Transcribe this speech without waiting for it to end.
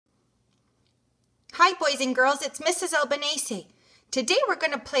boys and girls, it's Mrs. Albanese. Today we're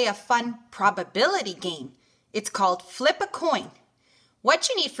going to play a fun probability game. It's called Flip a Coin. What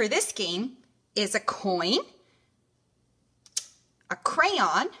you need for this game is a coin, a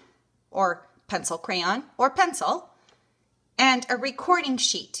crayon, or pencil crayon, or pencil, and a recording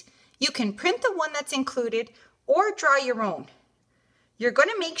sheet. You can print the one that's included or draw your own. You're going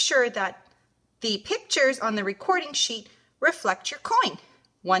to make sure that the pictures on the recording sheet reflect your coin.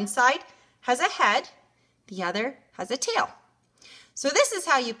 One side has a head, the other has a tail. So this is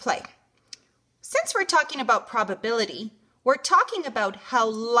how you play. Since we're talking about probability, we're talking about how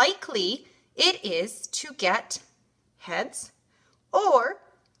likely it is to get heads or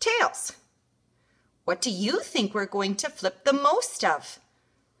tails. What do you think we're going to flip the most of?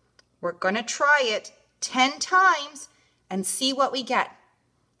 We're going to try it 10 times and see what we get.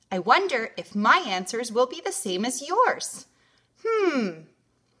 I wonder if my answers will be the same as yours.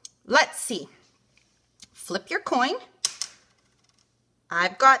 Let's see. Flip your coin.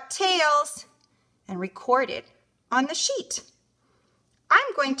 I've got tails and record it on the sheet.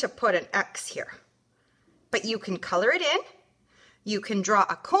 I'm going to put an X here, but you can color it in. You can draw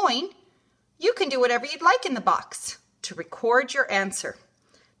a coin. You can do whatever you'd like in the box to record your answer.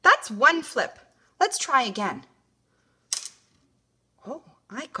 That's one flip. Let's try again. Oh,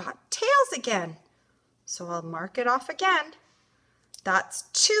 I got tails again. So I'll mark it off again. That's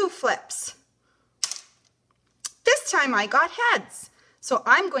 2 flips. This time I got heads. So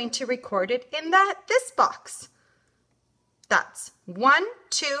I'm going to record it in this box. That's 1,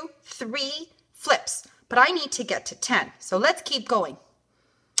 2, 3 flips. But I need to get to 10. So let's keep going.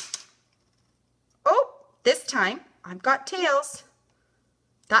 Oh, this time I've got tails.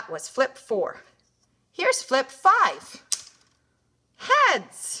 That was flip 4. Here's flip 5.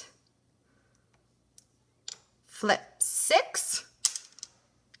 Heads. Flip 6.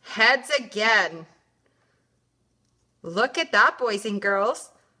 Heads again. Look at that, boys and girls.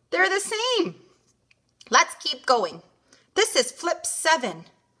 They're the same. Let's keep going. This is flip 7.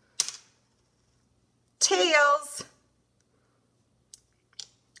 Tails.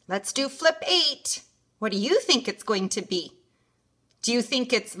 Let's do flip 8. What do you think it's going to be? Do you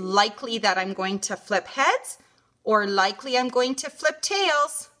think it's likely that I'm going to flip heads or likely I'm going to flip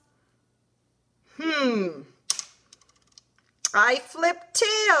tails? I flipped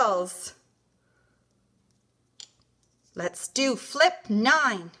tails. Let's do flip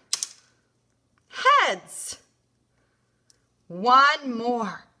 9. Heads. One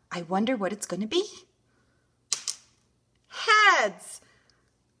more. I wonder what it's going to be. Heads.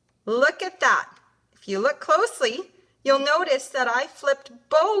 Look at that. If you look closely, you'll notice that I flipped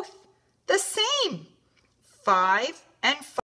both the same. 5 and 5.